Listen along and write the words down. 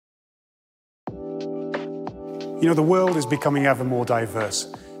You know, the world is becoming ever more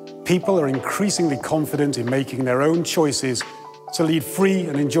diverse. People are increasingly confident in making their own choices to lead free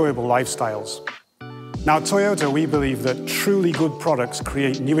and enjoyable lifestyles. Now, at Toyota, we believe that truly good products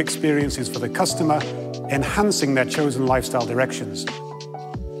create new experiences for the customer, enhancing their chosen lifestyle directions.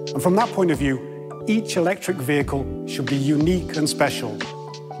 And from that point of view, each electric vehicle should be unique and special.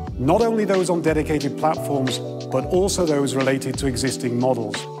 Not only those on dedicated platforms, but also those related to existing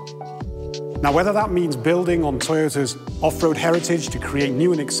models. Now, whether that means building on Toyota's off-road heritage to create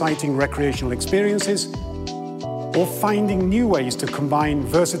new and exciting recreational experiences, or finding new ways to combine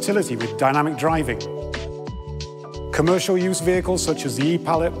versatility with dynamic driving. Commercial use vehicles such as the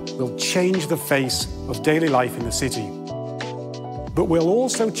e-Pallet will change the face of daily life in the city. But we'll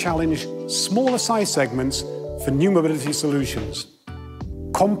also challenge smaller size segments for new mobility solutions.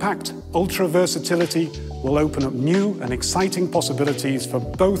 Compact, ultra-versatility will open up new and exciting possibilities for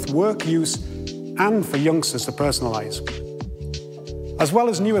both work use and for youngsters to personalize. As well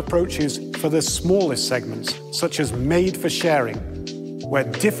as new approaches for the smallest segments, such as made for sharing, where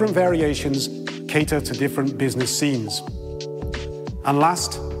different variations cater to different business scenes. And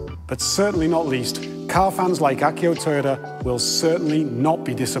last, but certainly not least, car fans like Akio Toyoda will certainly not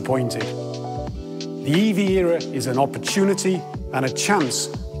be disappointed. The EV era is an opportunity and a chance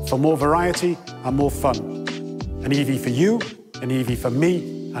for more variety and more fun. An EV for you, an EV for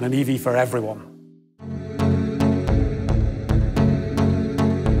me, and an EV for everyone.